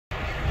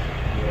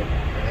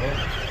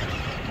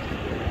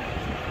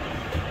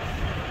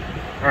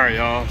All right,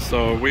 y'all.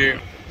 So we're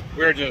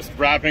just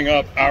wrapping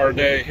up our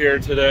day here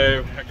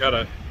today. I got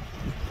a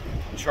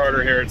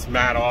charter here. It's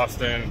Matt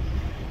Austin.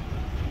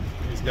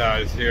 These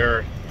guys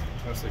here,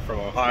 mostly from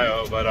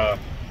Ohio, but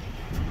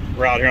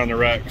we're out here on the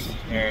wrecks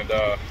and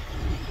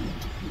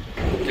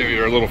give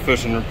you our little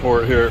fishing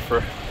report here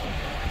for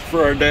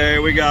our day.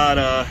 We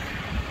got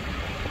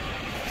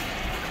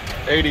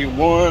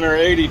 81 or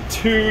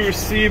 82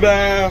 sea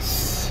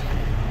bass.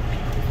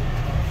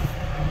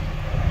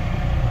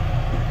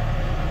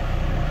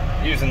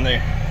 Using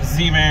the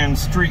Z-Man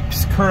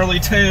Streaks curly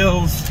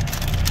tails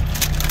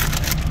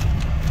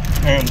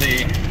and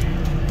the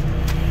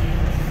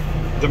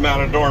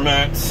Matador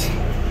Mets.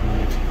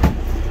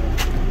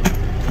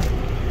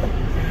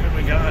 And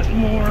we got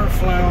more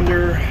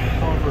flounder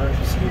over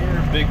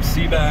here, big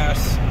sea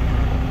bass.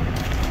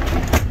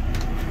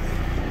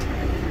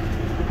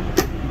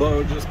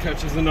 Bo just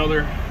catches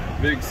another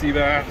big sea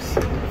bass.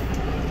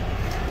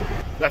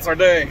 That's our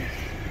day.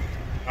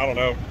 I don't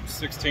know,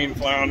 16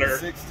 flounder.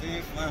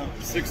 16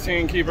 flounder.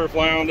 16 keeper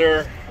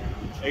flounder,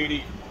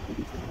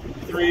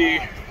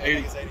 83,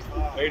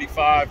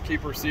 85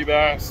 keeper sea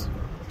bass.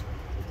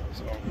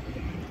 So,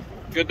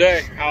 good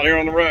day out here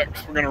on the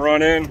wrecks. We're gonna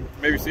run in,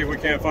 maybe see if we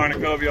can't find a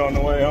covey on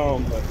the way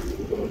home, but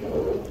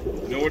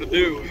you know what to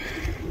do.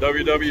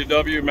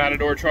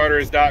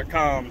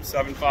 www.matadorcharters.com,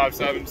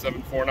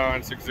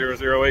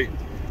 757-749-6008.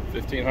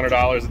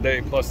 $1,500 a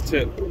day plus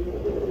tip.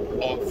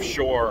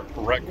 Offshore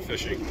wreck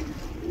fishing.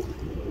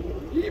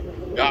 Yep,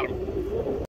 got him.